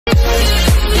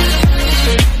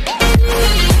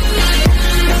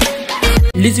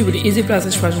Lizzybbeauty is a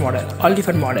classic fashion model,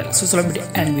 all-different model, social media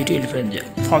and beauty influencer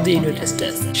from the United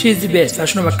States. She is the best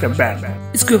fashionable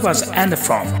brand, school person and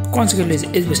from. Consequently,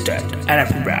 is listed and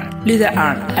Apple brand. Lizzy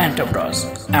earned and top dollars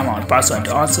amount personality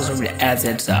on social media as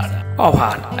a result of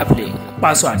her appealing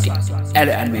personality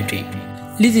and beauty.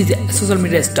 Lizzy is a social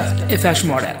media star, a fashion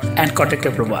model and content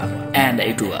developer and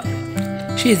a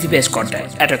YouTuber. She is the best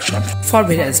content attraction for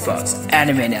various sports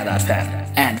and many other fans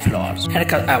and followers. And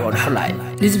about her life,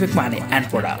 Lizzy make money and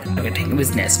product marketing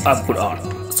business of good art,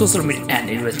 social media and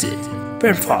university.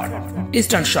 Brentford,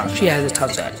 Eastern Shop, she has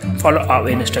 1,000 followers on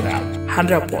Instagram,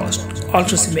 100 posts.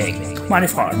 Also she make money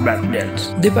for brand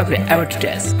deals. They publish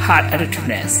advertisements, hard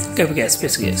attentiveness, capital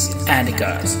specifics, and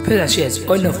cars. Plus she is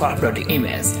well known for uploading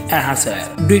images and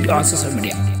herself doing it on social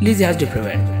media. Lizzy has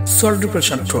developed solo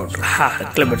depression through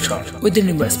her collaboration with the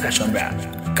numerous fashion brands.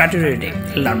 Continue reading,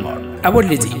 learn more about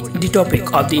Lizzy, the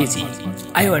topic of the easy.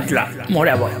 I want to learn more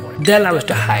about their love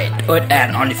to hide weight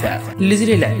and OnlyFans.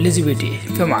 Lizzy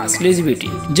Lizzybbeauty, famous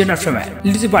Lizzybbeauty, gender female.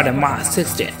 Lizzy born March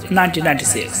 16,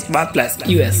 1996, birthplace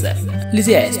USA.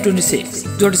 Lizzy is 26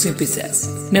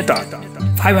 pieces. Net worth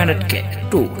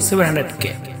 500k to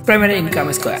 700k. Primary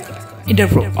income square.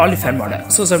 Interpro, OnlyFans model,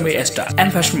 social media star,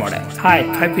 and fashion model. Height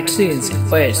 5 feet 6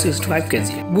 inches, weight 65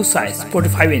 kg. Boost size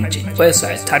 45 inches, waist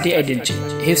size 38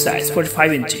 inches, hip size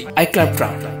 45 inches. Eye club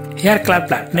brown, hair club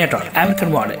black. Net worth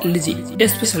American model Lizzy,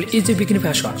 especially is a bikini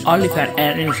fashion, OnlyFans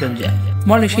and influencer.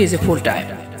 Model, she is a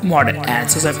full-time model and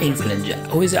social influencer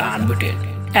who is unbooted.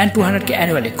 And 200k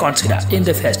annually considered in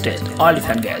the first test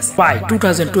OnlyFans guest. By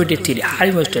 2023, her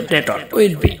invested net worth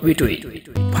will be between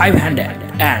 500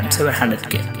 and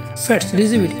 700k. First,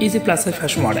 Lizzybbeauty is a plus-size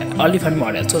fashion model, OnlyFans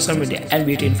model, social media and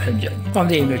beauty influencer from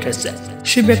the United States.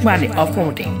 She makes money off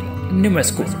promoting numerous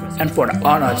schools and products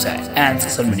on websites and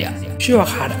social media. She works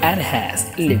hard and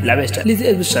has lived lifestyle. Lizzy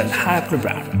is a high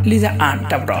brand. Lizzy earned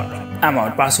top dollar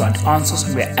amount personality on social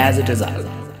media as a result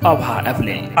of her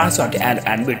appealing personality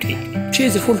and beauty. She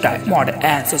is a full-time model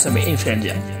and social media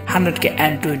influencer, 100k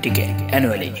and 20k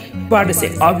annually.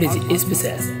 Birthday of Lizzy is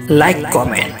special. Like,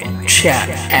 comment, share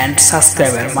and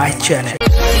subscribe my channel.